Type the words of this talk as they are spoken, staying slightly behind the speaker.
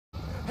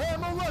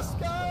Hammer, let's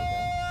go!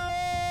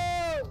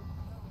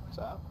 What's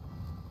up?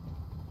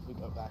 We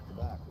go back to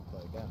back. We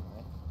play again,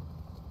 right?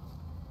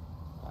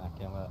 I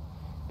can't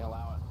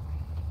allow it.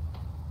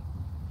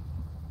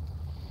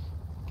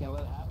 Can't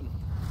let it happen.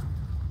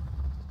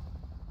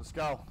 Let's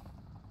go.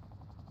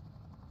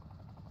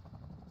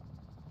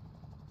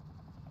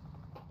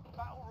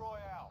 Battle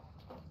Royale.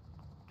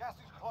 Gas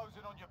is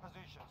closing on your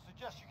position.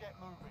 Suggest you get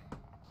moving.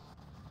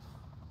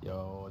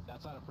 Yo,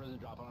 that's not a prison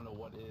drop. I don't know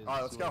what is. All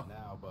right, let's go.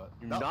 Now, but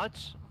You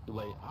nuts? too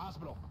late.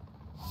 Hospital.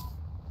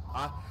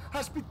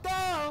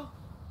 Hospital.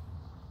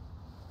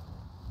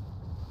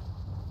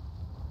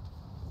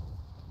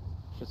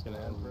 Just gonna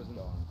end prison.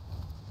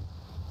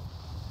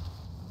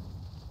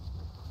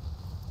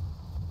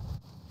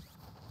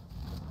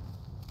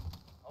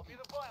 I'll be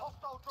the file.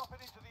 Hostile dropping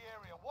into the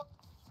area. What?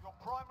 Your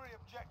primary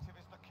objective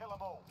is to kill them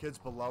all. Kids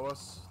below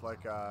us,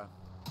 like yeah,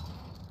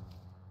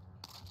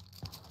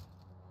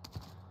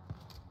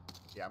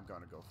 I'm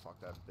gonna go fuck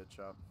that bitch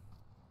up.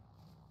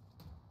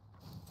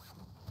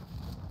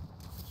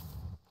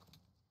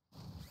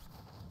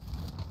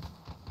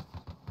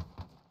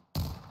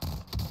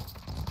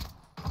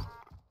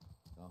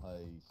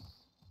 Nice.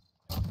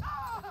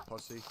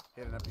 Pussy.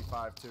 Hit an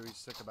MP5 too, he's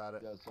sick about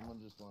it. Yeah, someone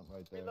just went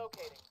right there.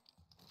 Relocating.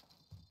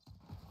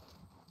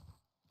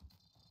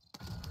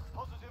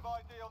 Positive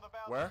ID on the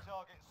bounty Where?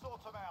 target.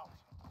 Sort them out.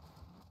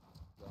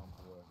 Down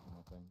for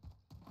nothing.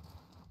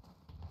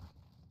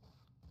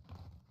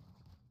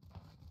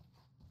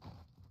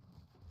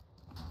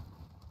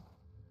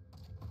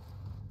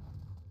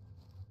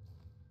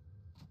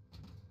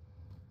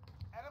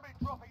 Enemy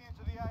dropping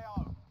into the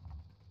AO.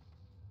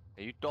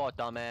 Hey, you thought,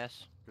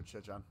 dumbass. Good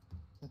shit, John.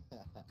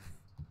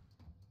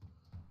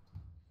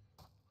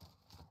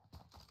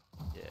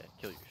 Yeah,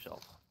 kill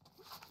yourself.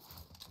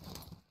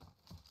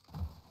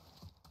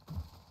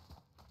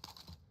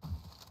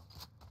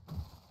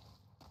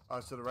 Oh,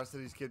 so the rest of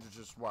these kids are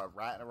just, what,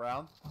 ratting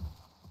around?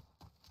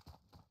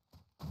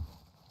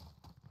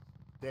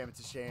 Damn, it's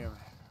a shame.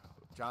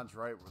 John's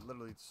right, we're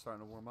literally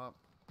starting to warm up.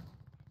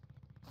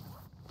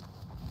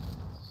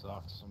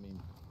 Sucks. I mean,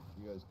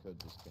 you guys could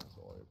just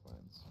cancel all your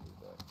plans for the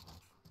day.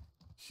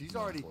 She's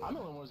already... I'm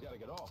the one who's got to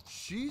get off.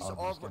 She's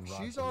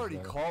already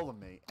calling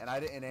me, and I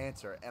didn't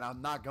answer, and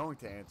I'm not going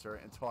to answer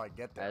until I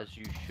get there. As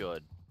you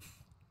should.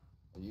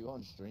 Are you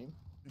on stream?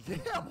 Yeah,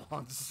 I'm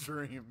on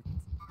stream.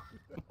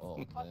 Oh,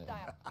 man.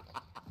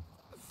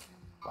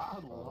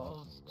 God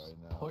loves right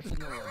now. pushing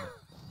the limit.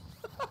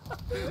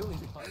 Really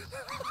does.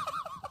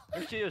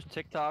 You see those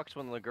TikToks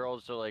when the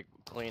girls are like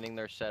cleaning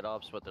their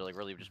setups, but they're like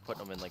really just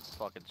putting them in like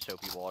fucking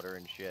soapy water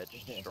and shit,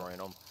 just destroying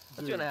them.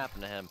 What's gonna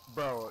happen to him?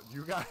 Bro,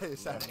 you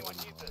guys have...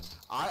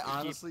 I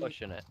honestly... Keep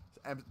pushing it.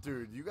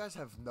 Dude, you guys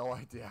have no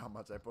idea how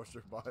much I push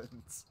your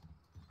buttons.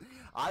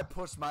 I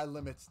push my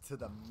limits to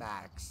the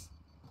max.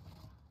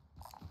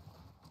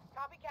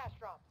 Copy cash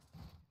drop.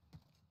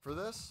 For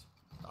this,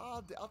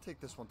 I'll take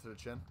this one to the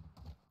chin.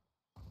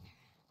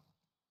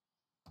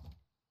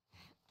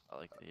 I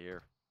like to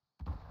hear.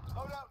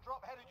 Loadout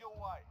drop headed your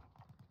way.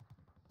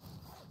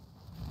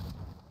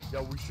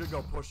 Yo, we should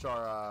go push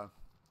our,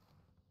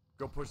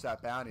 go push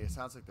that bounty. It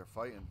sounds like they're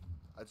fighting.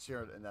 I just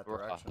hear it in that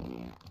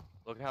direction.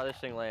 Look at how this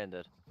thing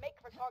landed. Make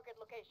for target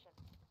location.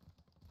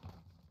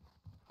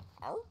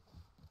 Ow.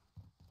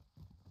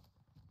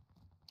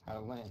 How to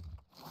land?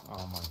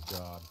 Oh my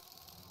god.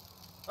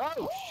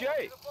 Oh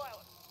shit!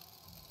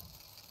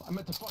 I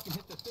meant to fucking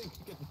hit the thing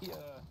to get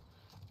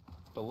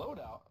the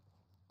loadout.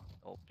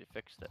 Oh, you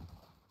fixed it.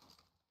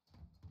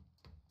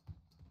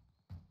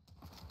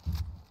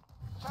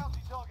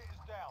 Bounty target is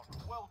down.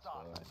 Well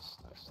done. Nice,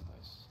 nice,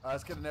 nice.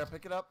 Let's get in there,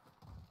 pick it up.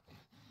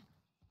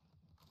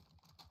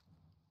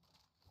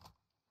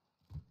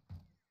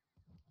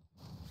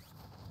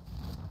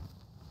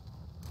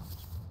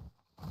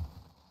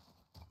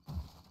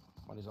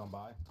 Money's on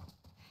by.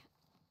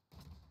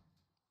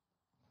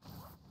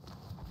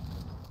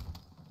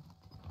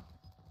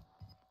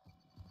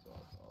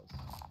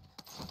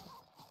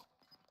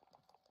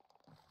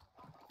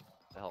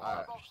 The hell,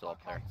 Alright. still up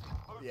there.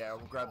 Yeah,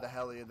 we'll grab the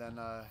heli and then,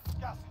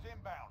 Gas is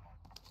inbound.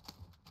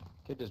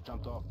 Kid just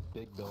jumped off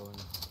big building.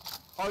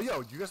 Oh,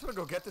 yo, you guys wanna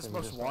go get this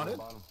most wanted?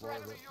 Enemy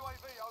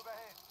UAV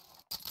overhead.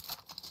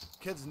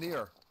 Kid's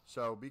near,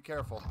 so be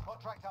careful.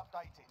 Contract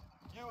updated.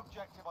 New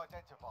objective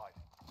identified.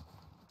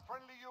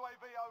 Friendly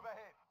UAV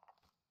overhead.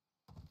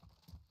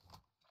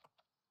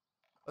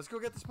 Let's go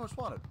get this most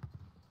wanted.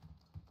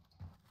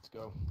 Let's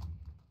go.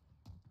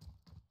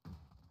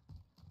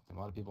 A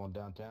lot of people in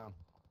downtown.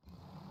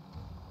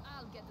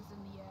 I'll get this in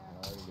the air.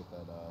 I already get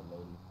that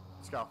loaded.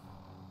 Let's go. All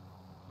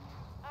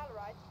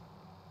right.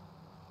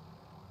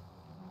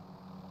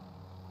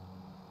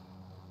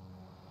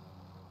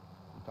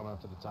 I'm coming up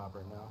to the top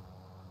right now.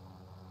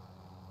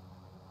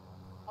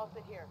 I'll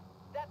sit here.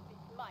 That is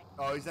mine.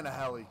 Oh, he's in a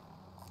heli.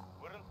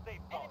 We're in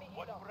safe Enemy zone.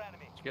 Watch helo. for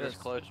enemy. Let's get us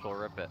close, we'll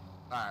rip it.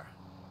 Alright.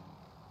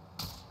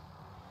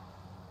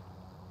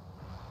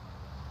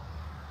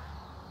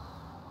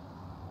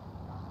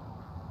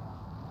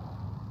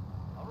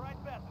 All right,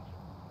 passenger.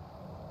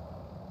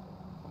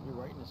 You're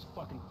right in his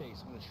fucking fucking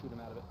face. I'm gonna shoot him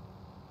out of it.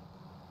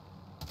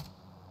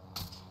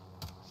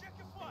 Check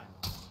your fire.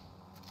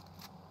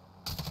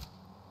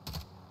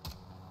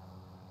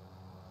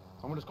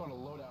 Someone just caught a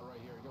loadout right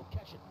here. Go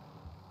catch it.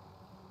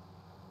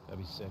 That'd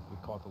be sick. We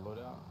caught the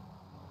loadout.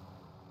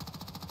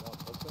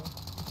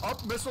 Oh,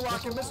 missile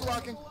locking, missile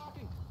locking.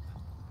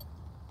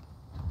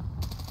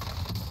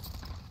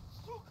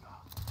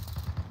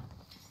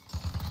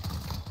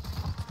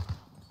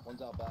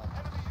 One's out back.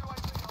 Enemy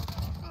UAV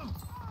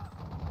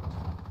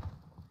overhead.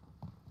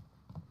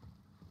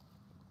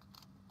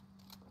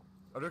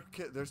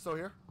 Are they're still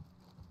here?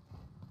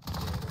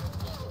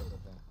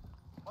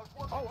 Most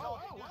wanted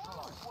target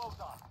neutralized. Well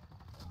done.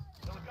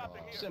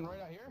 Helicopter here. Sitting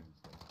right out here.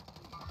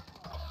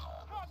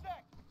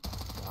 Contact.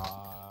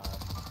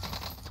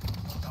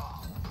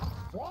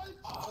 What?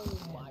 Oh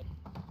my.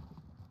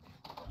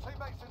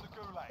 Teammates in the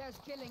gulag. There's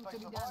killing If to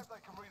they be done. survive,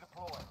 they can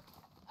redeploy.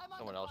 I'm on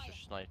Someone the else fire.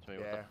 just sniped me.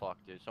 What Yeah. the fuck,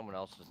 dude? Someone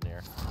else is near.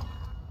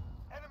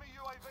 Enemy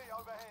UAV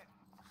overhead.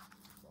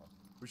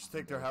 We should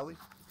take their heli.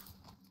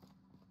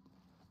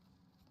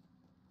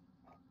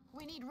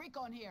 We need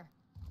recon here.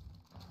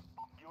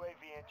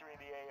 UAV entering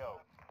the AO.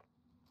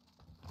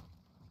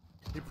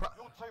 He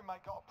Your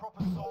teammate got a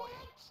proper sortie.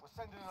 We're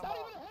sending him Not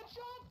up. even a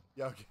headshot.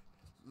 Yeah, okay.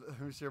 Let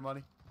me see your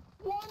money.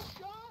 One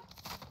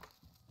shot.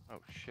 Oh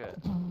shit.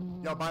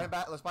 Yo, buy him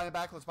back. Let's buy him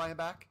back. Let's buy him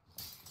back.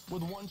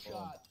 With one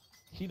shot.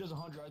 He does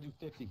 100. I do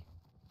 50.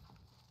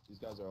 These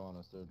guys are on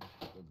us. They're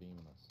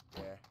beaming us.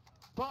 Yeah.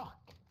 Fuck.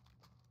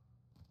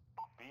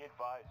 Be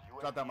advised,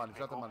 UAV Drop that money,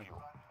 drop that money.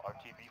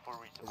 RTB for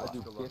I resupply.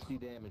 do Good luck. 50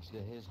 damage to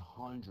his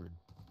 100.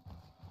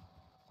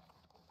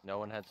 No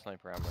one had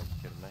sniper ammo. Are you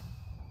kidding me?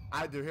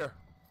 I do here.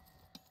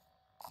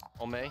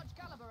 On me? Large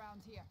caliber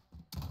rounds here.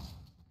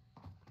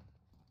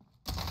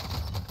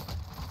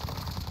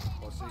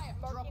 We'll see. Fire.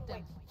 Drop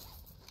them.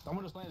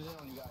 Someone just landed in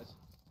on you guys.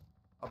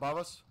 Above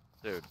us.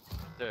 Dude.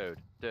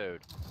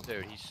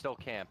 He's still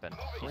camping.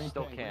 He's Green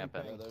still ping, green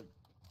camping. ping.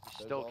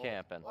 He's still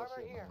camping. Armor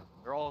here.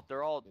 They're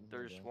all, Getting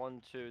there's here.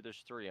 1, 2,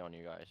 there's 3 on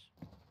you guys.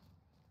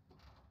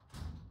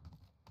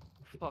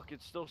 Fuck,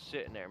 it's still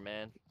sitting there,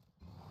 man.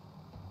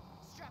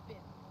 Strap in.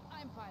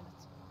 I'm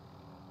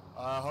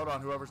pilot. Hold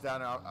on. Whoever's down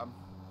there, I'm.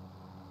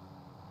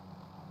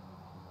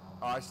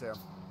 Oh, I see him.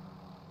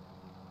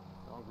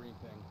 On green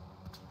ping.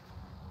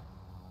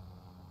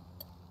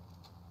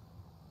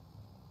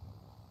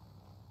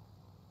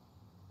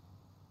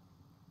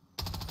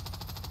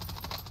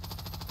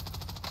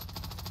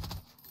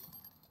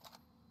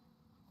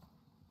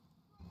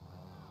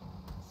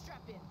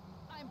 Strap in.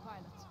 I'm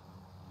pilot.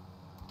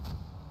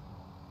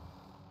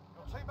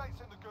 Your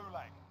teammates in the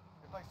gulag.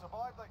 If they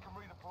survive, they can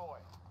redeploy.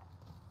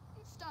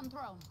 Stun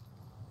thrown.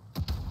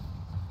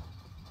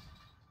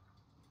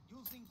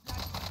 Using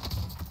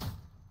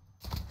flash.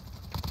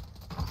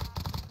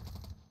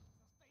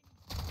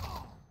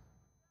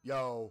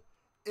 Yo.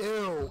 Ew.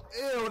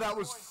 Ew. That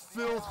was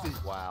filthy.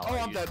 Wow. Oh, I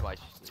I'm used dead. my-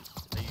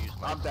 I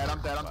used my I'm dead.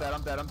 I'm dead. I'm dead.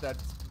 I'm dead. I'm dead.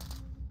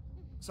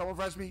 Someone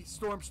res me.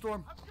 Storm.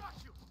 Storm. I've got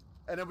you.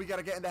 And then we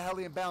gotta get in the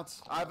heli and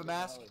bounce. I have a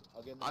mask.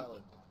 I'll get in the I'm-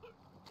 heli.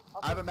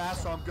 I have a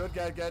mask, so I'm good.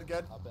 Good. Good.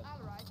 Good. Hop in. All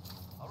right.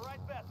 All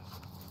right, Beth.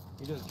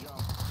 He just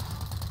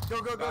jumped.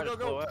 Go. Go. Go. I Go. just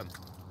blew Go. him.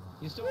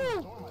 He's still in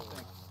the storm, I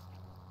think.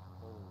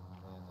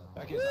 Oh man,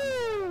 That that kid's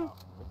Woo! wow.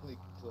 really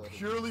close.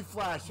 Purely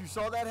flash. You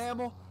saw that,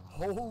 Hamill?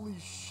 Holy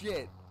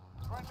shit.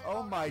 Friendly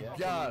Oh my loadout.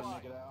 God.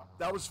 Make it out.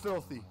 That was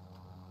filthy.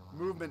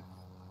 Movement.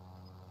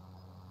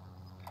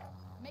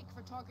 Make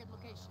for target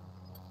location.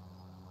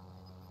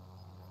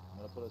 I'm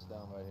gonna put us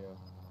down right here.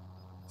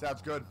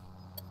 Sounds good.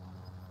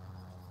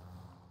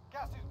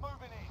 Gas is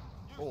moving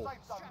in. New Oh.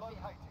 safe zone Strap in.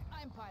 located.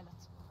 I'm pilot.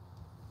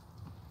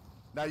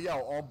 Now,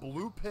 yo, on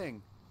blue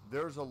ping,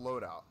 there's a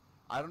loadout.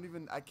 I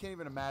can't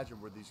even imagine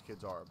where these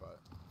kids are, but.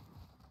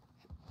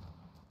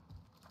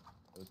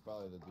 It was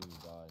probably the dude who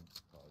died.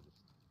 Probably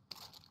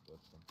just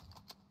glitched him.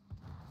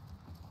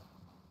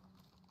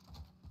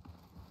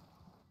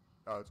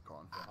 Oh, it's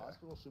gone. The Okay.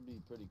 hospital should be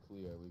pretty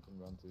clear. We can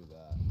run through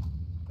that.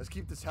 Let's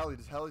keep this heli.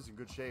 This heli's in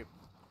good shape.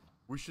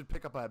 We should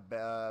pick up a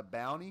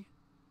bounty.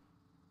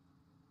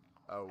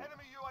 Oh,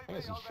 Enemy Hey, I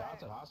UAV see shots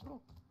overhead. at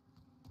hospital.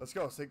 let's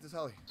go. Let's take this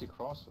heli. See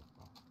cross.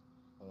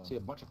 Hold on. See a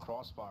bunch of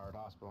crossfire at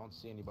hospital. I don't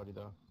see anybody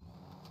though.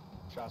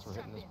 Shots were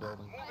Strap hitting this in.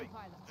 building. I'm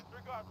pilot.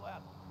 Disregard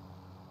left.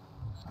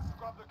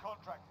 Scrub the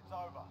contract. It's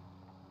over.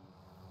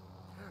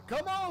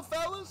 Come on,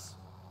 fellas.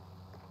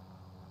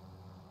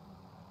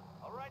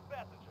 All right,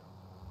 passenger.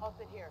 I'll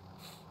sit here.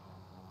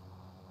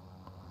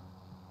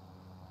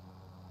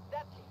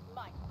 That's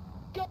mine.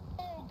 Go!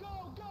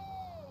 Go!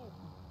 Go!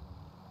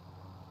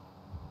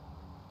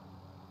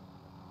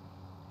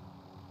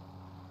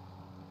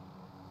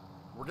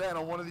 We're getting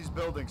on one of these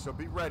buildings, so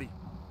be ready.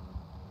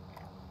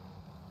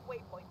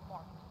 Waypoint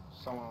marked.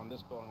 Someone on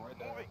this building right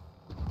there. Moving.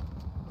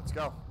 Let's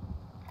go.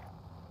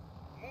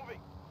 Moving.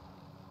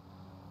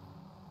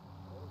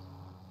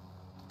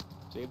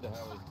 Save the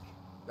heli.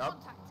 Yup.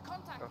 Contact.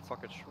 Contact. Got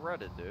fucking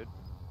shredded, dude.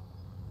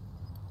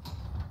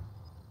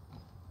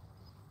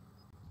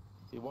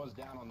 He was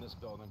down on this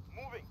building.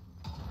 Moving.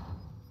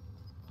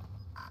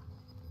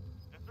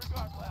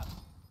 Disregard left.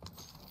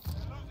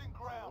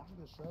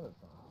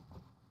 credits on?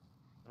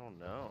 I don't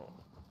know.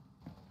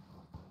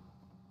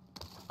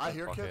 I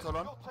hear Fuck kids. it. Hold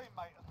on. Your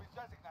teammate has been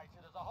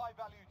designated as a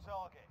high-value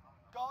target.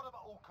 Guard them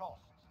at all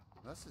costs.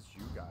 This is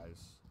you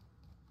guys.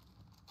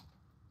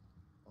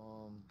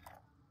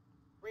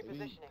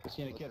 Repositioning. Just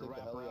gonna Let's get take the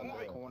wrapped heli around up that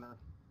there. corner.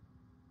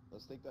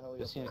 Let's take the heli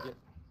Just up gonna there.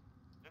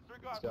 get.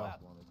 Disregard go. that.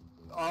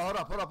 Oh, hold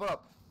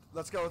up.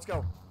 Let's go.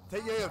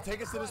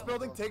 Take us to this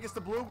building. Take us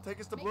to blue.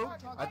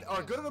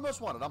 Or go to the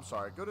most wanted. I'm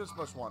sorry. Go to this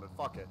most wanted.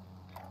 Fuck it.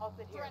 I'll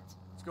sit here. Threat.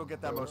 Let's go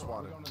get that most We're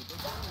wanted. going to the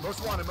big one.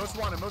 Most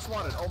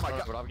wanted. Oh my Alright,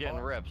 god. but I'm getting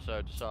ripped,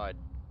 so decide.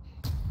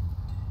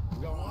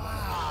 We're going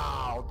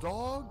Wow,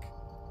 dog.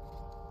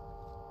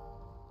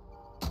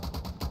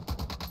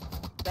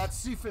 That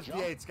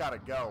C-58's gotta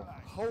go.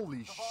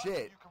 Holy Survive,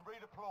 shit. You can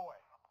redeploy.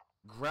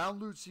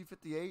 Ground loot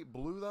C-58,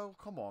 blue though?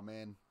 Come on,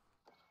 man.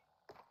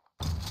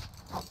 We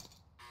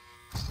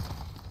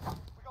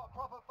got a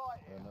proper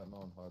fight Yeah, here. not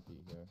known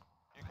heartbeat here.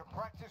 You can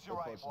practice your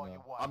We're aim pushing while now.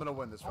 you wait. I'm gonna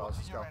win this, fellas.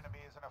 Let's Taunting go. your enemy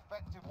is an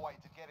effective way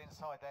to get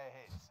inside their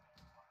heads.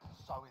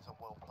 So is a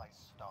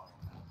well-placed stone.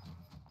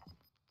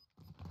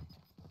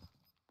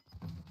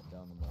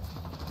 Down the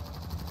mountain.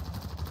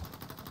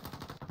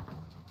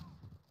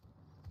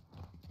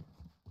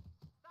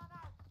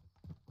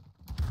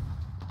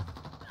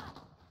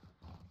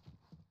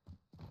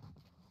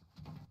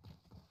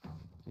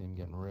 See him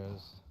getting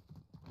riz.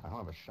 I don't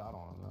have a shot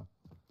on him though.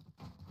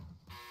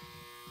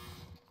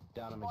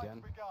 Down him Fight's again.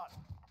 begun.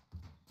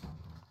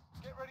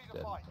 Get ready to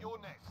Dead. fight. You're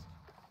next.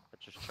 I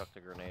just chucked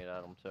a grenade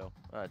at him too.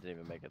 I didn't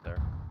even make it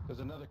there. There's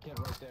another kid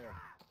right there.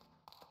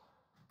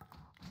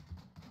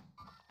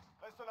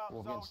 Listen up,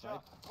 We'll get soldier.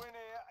 sniped. Win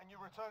here and you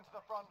return to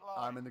the front line.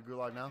 I'm in the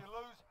gulag now. If you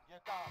lose, you're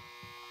done.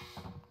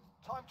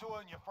 Time to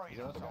earn your Is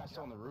there freedom, another guy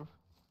still on soldier. the roof?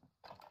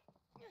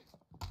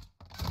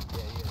 Yeah,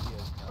 he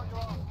is. Got your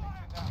arms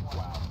kicked in that way.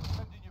 Wow.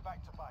 Sending you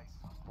back to base.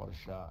 What a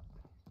shot.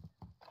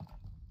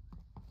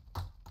 If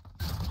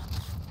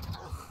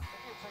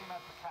your team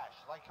has the cash,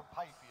 they can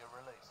pay for your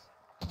release.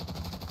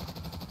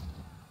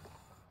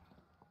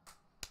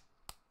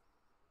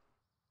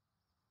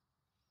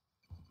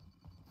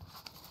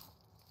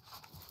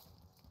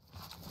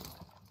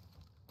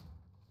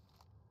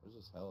 Where's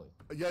this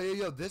heli?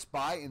 Yo. This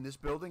buy in this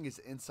building is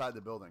inside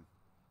the building.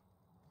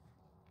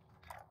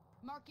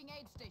 Marking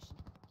aid station.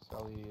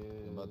 Sally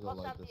I'm about is. to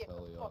light this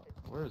heli up.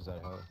 Where is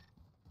that heli?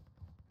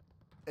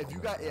 If you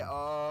got,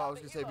 I was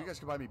gonna say if you guys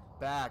could buy me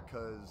back,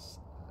 cause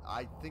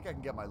I think I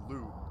can get my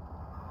loot.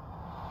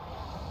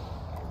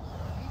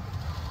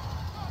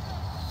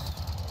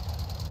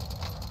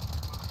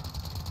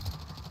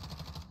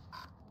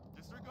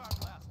 Disregard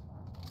blast.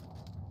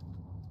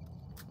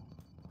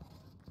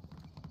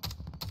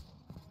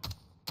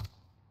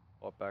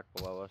 Up back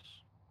below us.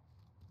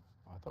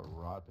 Oh, I thought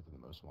Rod picked the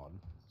most one,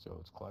 so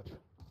it's clutch.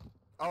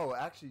 Oh,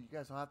 actually, you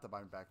guys don't have to buy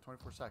me back.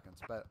 24 seconds,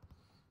 but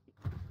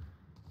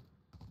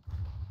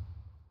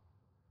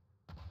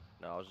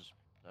No,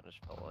 I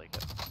just felt like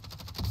it.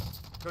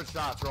 good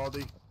shots,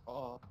 Roddie.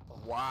 Oh,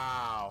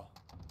 Wow.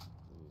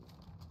 dude.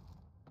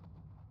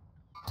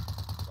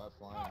 Guy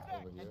flying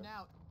over here. Heading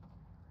out.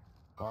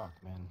 Fuck,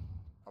 man.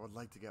 I would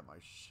like to get my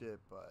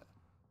shit, but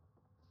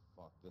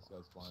Fuck, this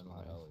guy's flying on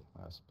the heli.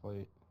 Last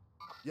plate.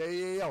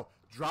 yo.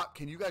 Drop.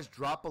 Can you guys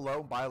drop below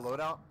and buy a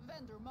loadout?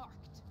 Vendor marked.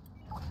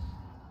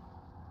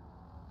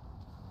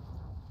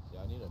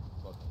 Yeah, I need a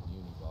fucking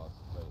uni box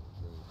to tell you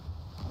the truth.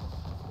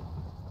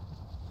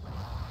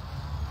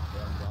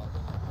 Yeah, I'm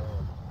dropping the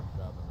phone.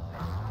 Grabbing that.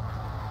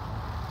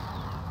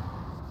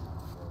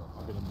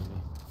 I'll get a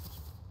mini.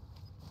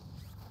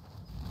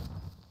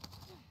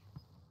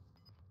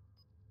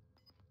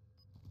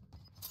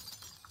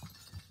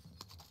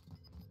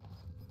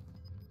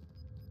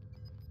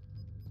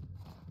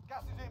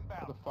 Gas is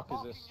inbound. What the fuck is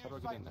Marking this? new How do I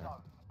get in safe there?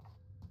 zone.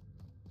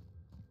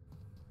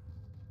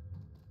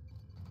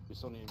 We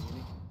still need a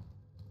muni?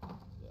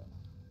 Yeah.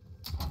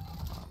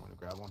 I'm gonna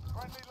grab one.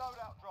 Friendly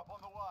loadout drop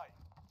on the way.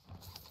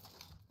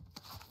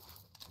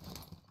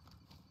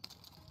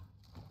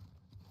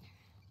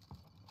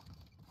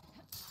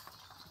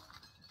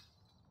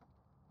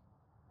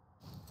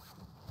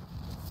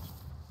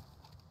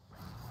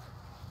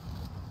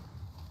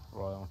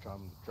 Well, I'll try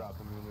and drop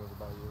the muni over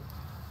by you.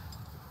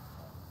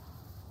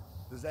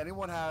 Does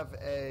anyone have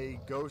a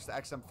Ghost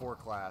XM4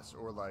 class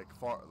or like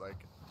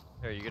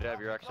Here, you could have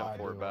your I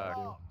XM4 do, back.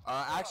 I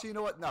do. actually, you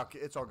know what? No,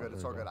 it's all good.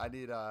 It's all good. I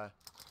need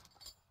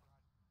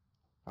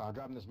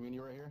Dropping this muni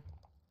right here.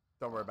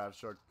 Don't worry about it,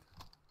 Shug.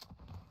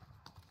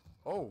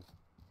 Oh,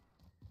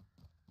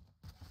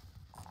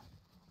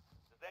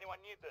 Does anyone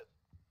need this?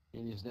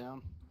 Muni's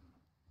down.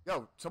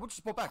 yo, someone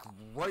just pulled back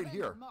right Vendor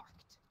here. marked.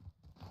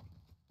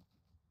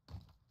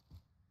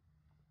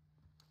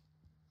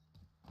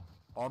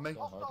 On me.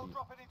 Hostile heartbeat.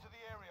 dropping into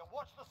the area.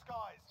 Watch the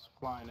skies. It's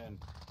flying in.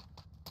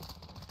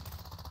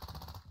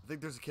 I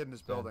think there's a kid in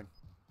this building.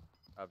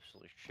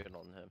 Absolutely shit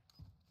on him.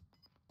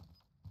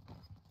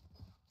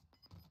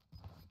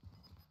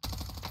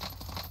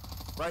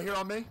 Right here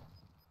on me.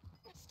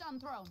 Stun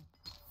thrown.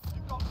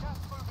 You've got gas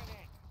moving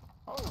in.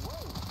 Oh,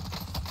 whoa!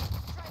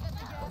 Try that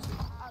again.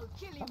 I'll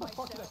kill you How the fuck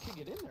fuck did that kid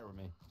get in there with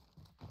me?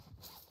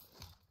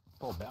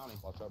 Oh, bounty.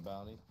 Watch our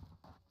bounty.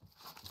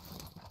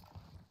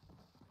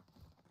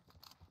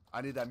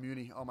 I need that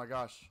muni. Oh my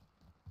gosh.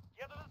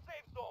 Get to the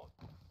safe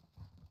zone.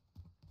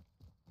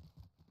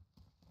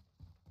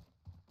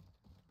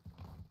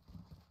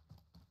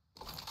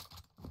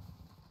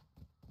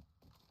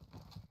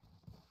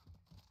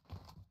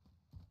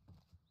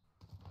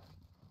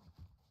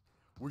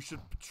 We should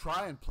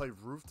try and play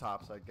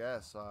rooftops, I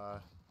guess.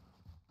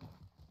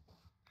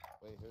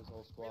 Wait, here's the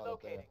whole squad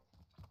up there. Relocating.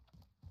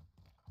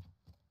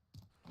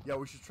 Yeah,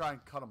 we should try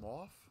and cut them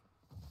off.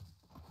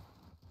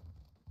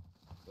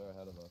 They're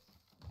ahead of us.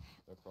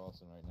 They're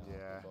crossing right now. Yeah.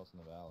 They're crossing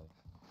the valley.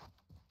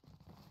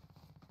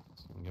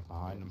 So we can get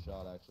behind him.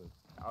 Shot actually.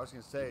 I was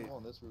gonna say, Come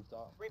on this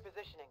rooftop.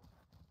 Repositioning.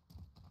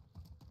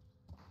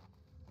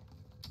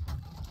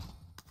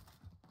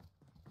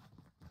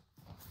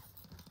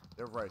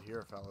 they're right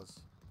here,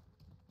 fellas.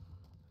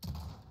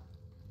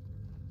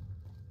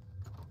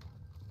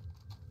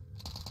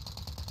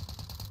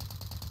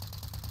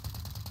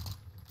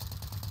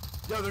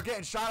 Yo, they're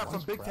getting shot at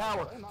from big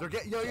tower. They're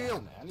getting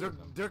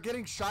they're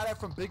getting shot at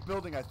from big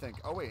building, I think.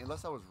 Oh wait,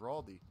 unless that was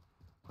RODDIE.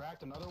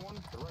 Cracked another one.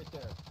 They're right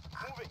there.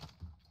 Moving.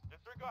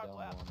 Disregard Down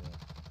left. one, yeah.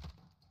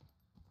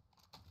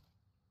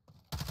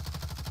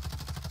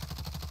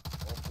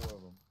 All four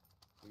of them.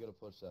 We gotta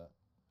push that.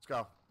 Let's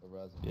go. The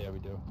resin. Yeah, we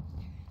do.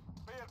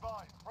 Be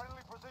advised.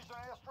 Friendly precision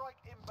airstrike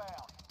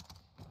inbound.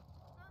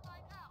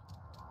 Thermite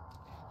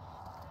out.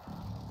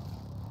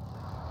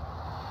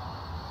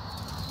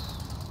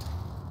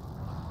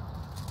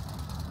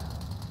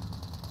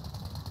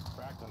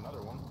 Cracked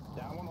another one.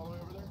 Down one all the way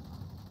over there.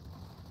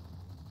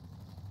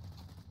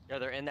 Yeah,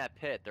 they're in that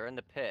pit. They're in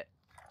the pit.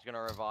 He's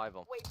gonna revive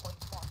them.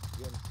 Waypoint marked.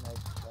 Getting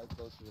sniped right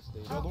close to the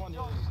station. Kill the one,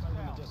 yeah, he's starting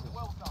in the distance.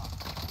 Well done.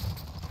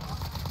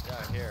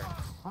 Yeah, here.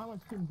 How much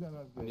can that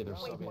have I need their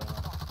sub Waypoint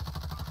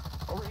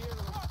marked. over here.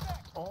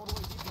 All the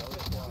way deep in the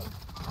pit.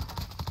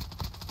 Yeah.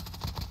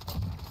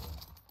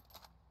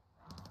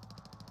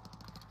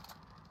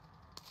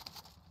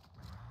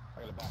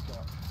 I gotta back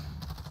up.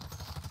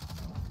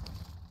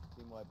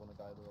 Team wipe on the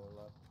guy to the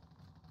lower left.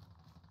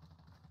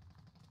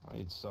 I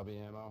need subby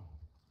ammo.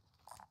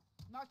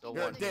 Marking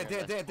One Dan,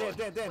 here.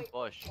 Dan.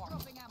 Bush.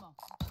 Dropping ammo.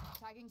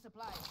 Tagging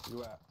supplies.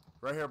 You at?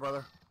 Right here,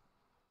 brother.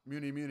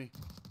 Muni. Taking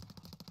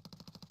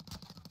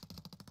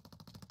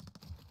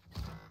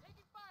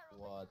fire.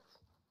 What?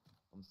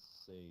 I'm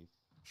safe.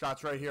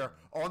 Shots right here.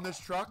 On this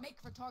truck. Make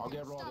for I'll target.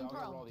 get RODDIE. Stand I'll get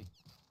prone. RODDIE.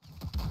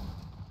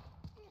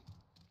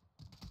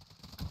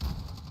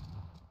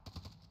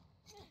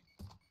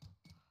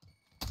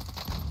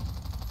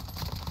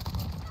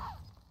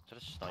 Is it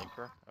a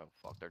sniper? Oh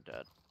fuck, they're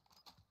dead.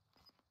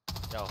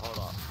 Yo, hold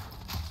on.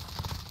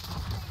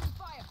 Taking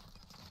fire.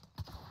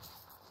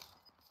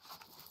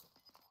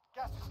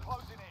 Gas is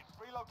closing in.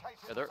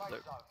 Relocating Yeah, they're- the safe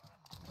they're-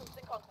 zone. Troops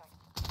in contact.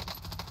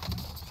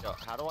 Yo,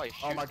 how do I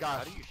shoot? Oh my gosh.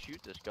 How do you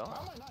shoot this gun?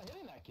 How am I not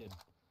hitting that kid?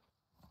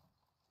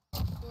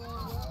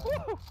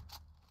 Woo!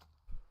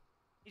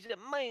 He said,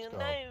 man, Go.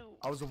 no.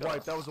 That was a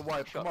wipe. That was a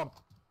wipe. Come on.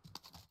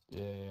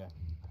 Yeah.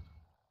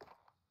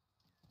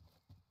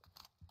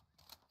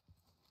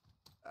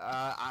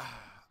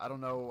 I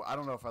don't know. I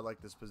don't know if I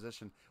like this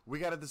position. We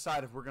got to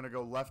decide if we're gonna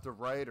go left or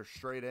right or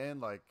straight in.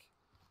 Like,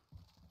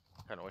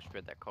 Kind of wish we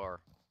had that car.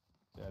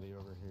 Daddy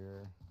over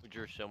here. We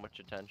drew so much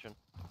attention.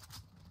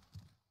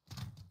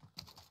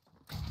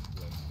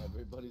 Yeah,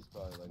 everybody's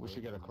probably like. We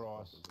should get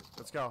across.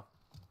 let's go.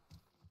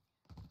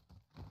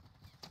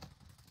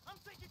 I'm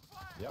taking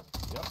fire. Yep.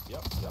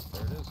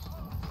 There it is.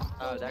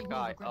 Oh, that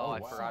guy. Oh, I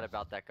wow. forgot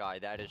about that guy.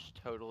 That is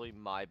totally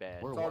my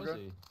bad. Where It's all was good.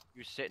 he? He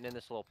was sitting in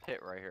this little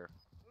pit right here.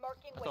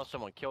 Marking I thought waypoint.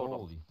 someone killed him.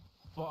 Holy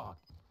fuck.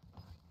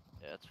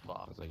 Yeah, it's I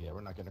fucked. was like, yeah,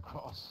 we're not getting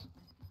across.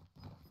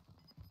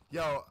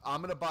 Yo,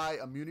 I'm gonna buy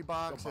a muni Go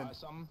box buy and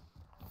something.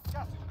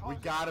 Gas is we closing.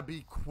 gotta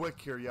be quick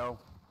here, yo.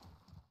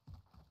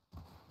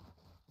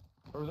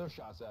 Where are those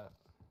shots at?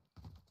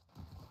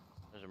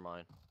 Those are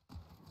mine.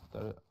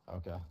 That,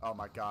 okay. Oh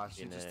my gosh,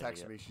 she Being just an texted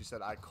idiot. me. She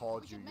said, "I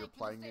called We you. should You're make for the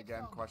playing safe again?"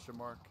 zone. Question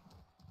mark.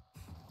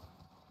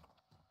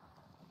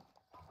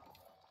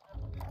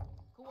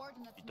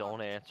 Coordinates. You don't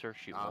marked. answer.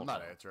 Shoot. I'm one.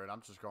 not answering.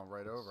 I'm just going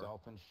right over.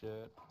 Self and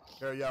shit.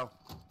 Here, yo.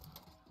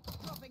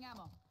 Dropping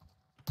ammo.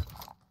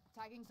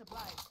 Tagging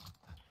supplies.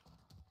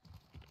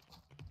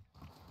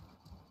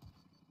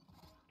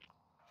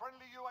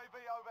 Friendly UAV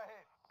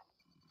overhead.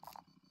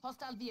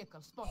 Hostile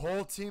vehicle spotted.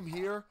 Whole team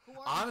here.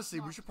 Coordinates Honestly,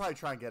 we marked. should probably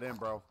try and get in,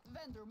 bro.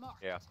 Vendor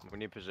marked. Yeah, we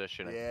need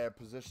positioning. Yeah,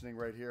 positioning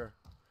right here.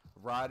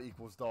 Rod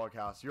equals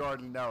doghouse. You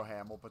already know,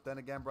 Hamill. But then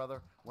again,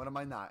 brother, when am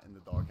I not in the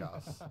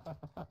doghouse?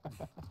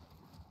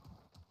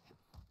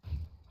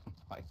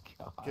 My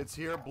God. Kids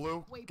here,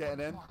 blue, Waypoint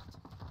getting in. marked.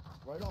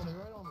 Right on me,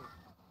 right on me.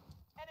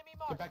 Enemy Get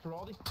marked. back to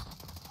RODDIE.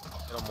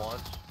 Hit him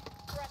once.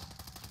 Threat.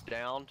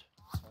 Downed.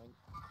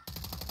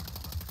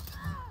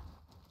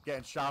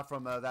 Getting shot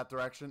from that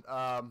direction.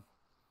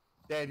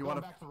 Dan, you Going want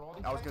to? back to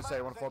RODDIE. I was gonna say,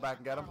 you want to fall back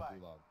and get him? Gulag.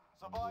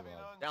 Surviving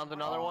Gulag. earns Downed you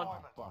another one.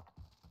 employment. Fuck.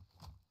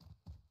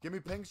 Give me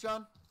pings,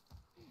 John.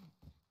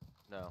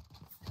 No.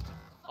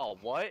 Oh,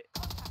 what?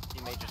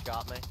 Teammate just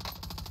got me.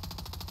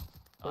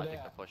 Where I they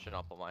think they're at? pushing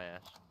up on my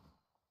ass.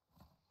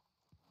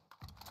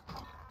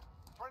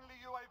 Friendly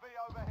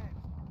UAV overhead.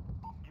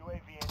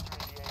 UAV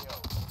entering the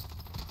AO.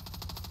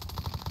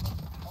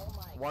 Oh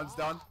my One's God.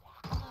 done.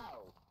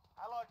 Wow.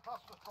 Allied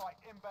cluster strike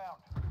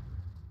inbound.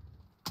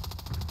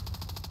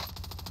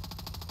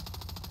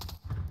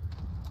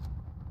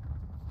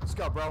 Let's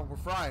go, bro. We're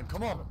frying.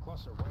 Come on.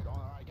 Cluster, right on.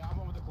 Alright, got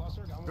one with the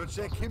cluster. Got one Good with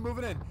the shit. cluster. Keep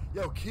moving in.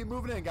 Yo, keep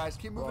moving in, guys.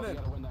 Keep Bro, moving we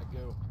in. gotta win that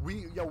go.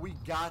 We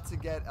got to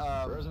get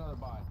There is another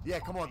buy. Yeah,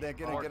 come on, Dan.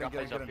 Get in, More get in, get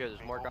in, guys get up here. in.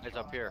 There's more guys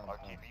up here.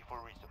 RTB for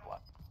resupply.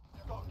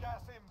 You've got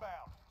gas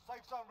inbound.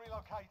 Safe zone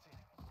relocated.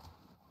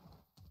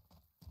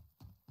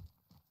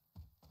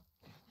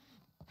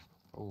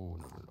 Oh,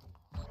 no.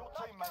 Your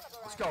teammates.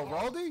 Let's go,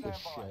 Roddie. Good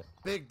Stand by. shit.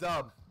 Big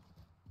dub.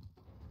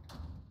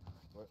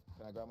 What?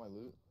 Can I grab my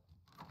loot?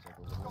 It's like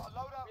over Got here. a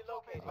loadout drop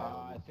Relocate.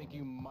 inbound. I think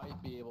you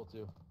might be able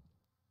to.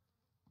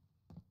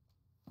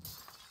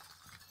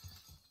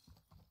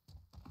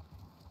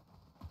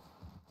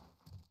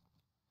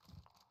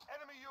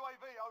 Enemy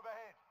UAV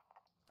overhead.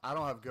 I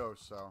don't have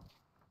ghosts, so.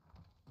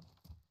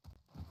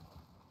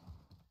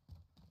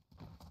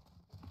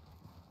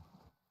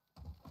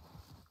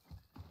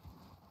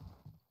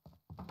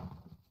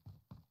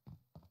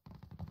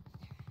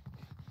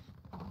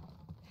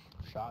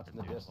 Shots in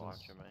the Dude's distance.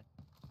 watching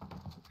me.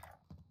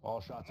 All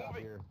shots out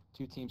here.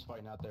 Two teams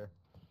fighting out there.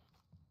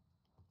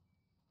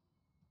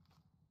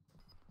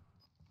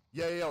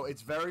 Yeah, yo,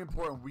 it's very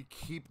important we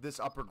keep this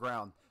upper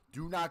ground.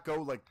 Do not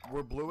go like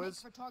where blue Look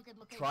is. for target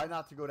location. Try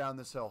not to go down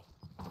this hill.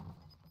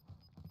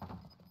 They're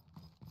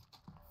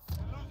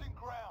losing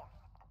ground.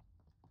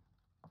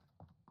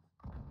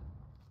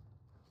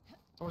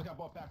 Someone's got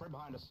bought back right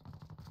behind us.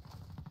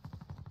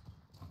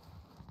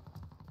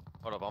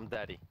 Hold up, I'm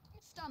daddy.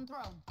 Stun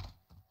thrown.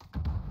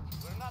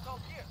 We're not all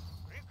here.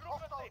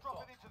 Hostile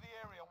dropping into the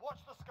area. Watch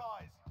the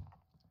skies.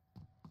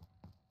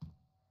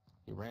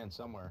 He ran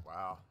somewhere.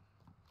 Wow.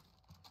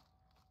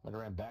 Might have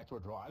ran back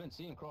toward draw. I didn't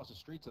see him cross the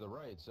street to the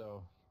right,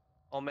 so.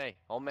 On me,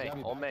 on me, Gotta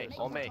be on back me, there Make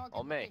on for me, target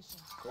on me, location.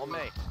 on me.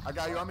 I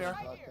got you. I'm here.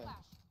 Right Last here.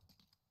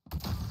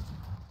 thing. Flash.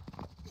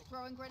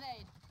 Throwing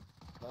grenade.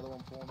 Another one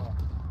pulling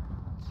up.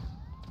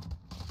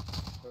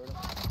 Heard him.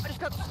 I just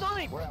got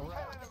sniped! We're at.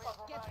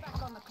 Get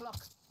back on the clock.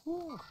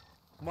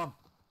 Come on.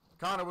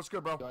 Connor, what's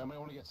good, bro? Do I might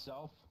want to get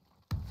self?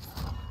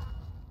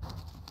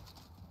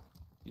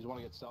 You just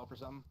want to get self or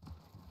something?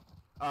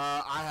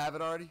 I have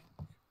it already.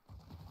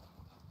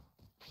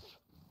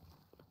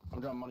 I'm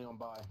dropping money on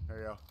buy. There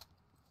you go.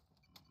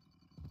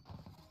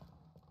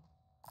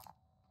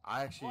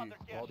 I actually.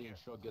 Baldy and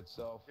Shug get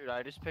self. Dude,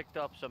 I just picked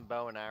up some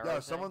bow and arrow. Yo,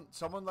 thing.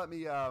 someone let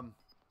me.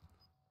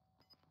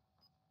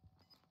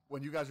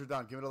 When you guys are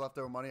done, give me the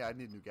leftover money. I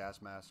need a new gas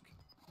mask.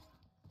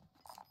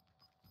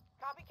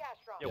 Copy cash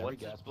drop. Yeah, Yeah, we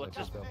what's gas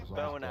this picked up as bow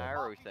well. and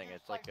arrow thing?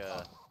 It's like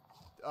a.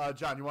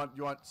 John, you want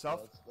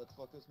self? Let's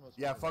fuck this most.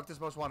 Yeah, wanted. fuck this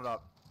most wanted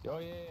up. Oh,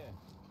 yeah.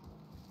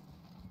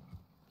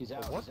 He's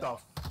out. What he's the?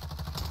 out.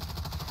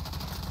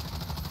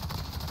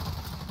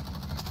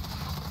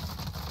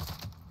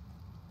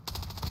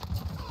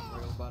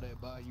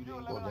 You guy.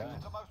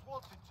 eliminated the most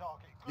wanted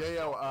target. Yeah, Good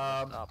yo.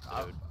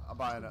 job. I'm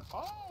buying it.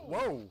 Oh!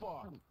 Whoa.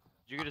 Fuck. Did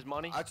you get his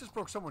money? I just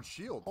broke someone's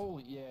shield.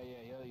 Holy, yeah,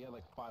 he had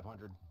like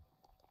 500.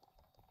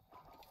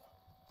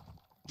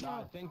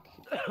 Nah, I think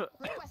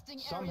Requesting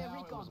area somehow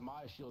it was recon.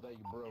 my shield that you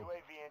broke.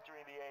 UAV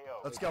entering the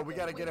AO. Let's go. We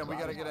gotta get in. We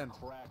gotta get in.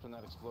 Cracked on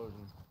that explosion.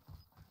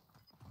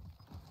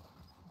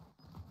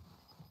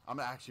 I'm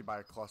gonna actually buy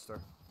a cluster.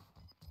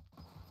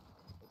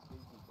 Let's see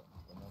people.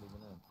 I'm not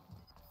even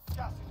in.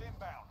 Gas is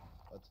inbound.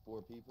 That's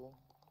 4 people.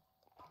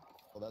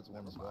 Oh, that's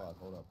one squad.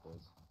 Hold up,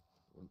 boys.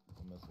 We're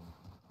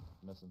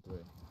missing 3.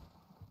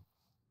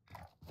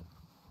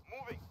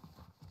 Moving.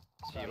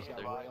 See you Guys got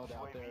there. railed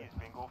out there. is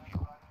bingo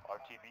fuel.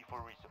 RTB for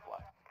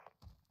resupply.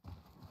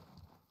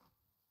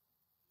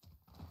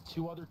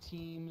 2 other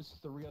teams,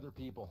 3 other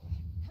people.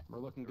 We're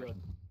looking good.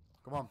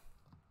 Come on.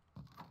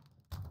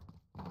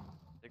 I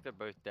think they're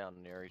both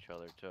down near each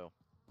other too.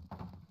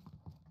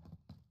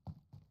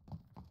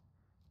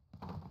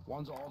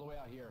 One's all the way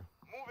out here.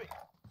 Moving.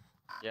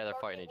 Yeah, they're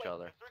fighting each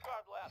other.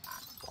 Disregard left.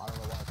 I don't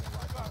know why I can't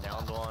lock on.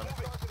 Downed one.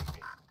 Try it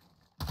again.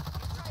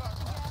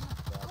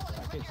 Calling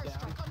That for kid's down.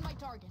 airstrike on my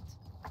target.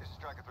 This is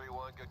Striker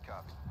 3-1. Good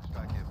copy.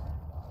 Strike him.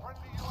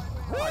 Friendly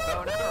UAV. My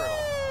bow and arrow.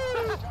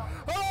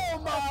 Oh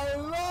my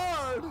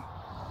lord!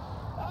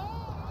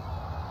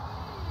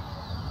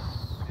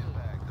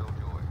 Impact, no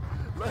joy.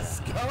 Let's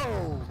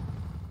go.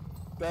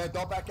 Ben,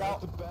 don't back Out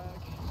out. the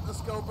back.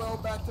 Let's go, bro.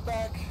 Back to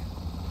back.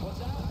 What's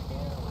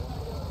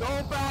that?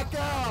 Don't back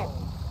out.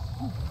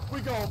 We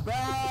go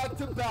back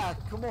to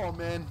back. Come on,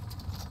 man.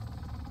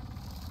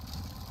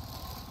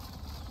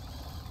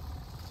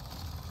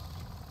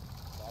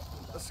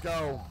 Let's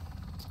go.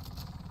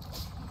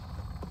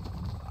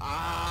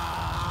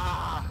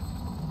 Ah!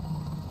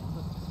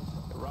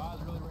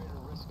 Rod's really ready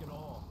to risk it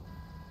all.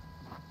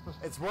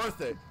 It's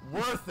worth it.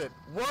 Worth it.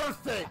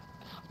 Worth it.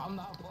 I'm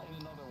not playing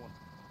another one.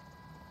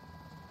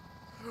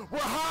 We're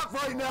hot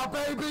right now,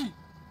 baby.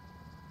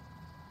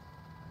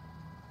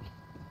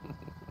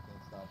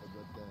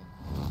 inning.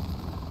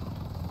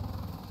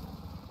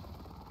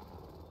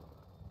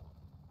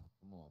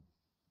 Come on.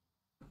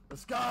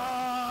 Let's go!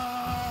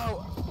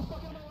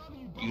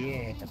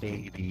 Yeah,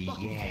 baby,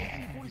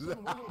 yeah.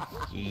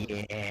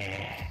 Yeah.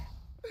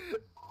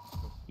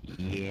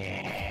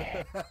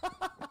 Yeah.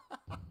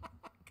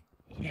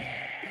 Yeah.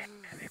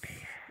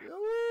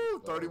 Woo,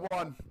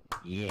 31.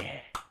 Yeah.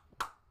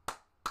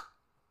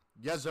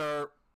 Yes, sir.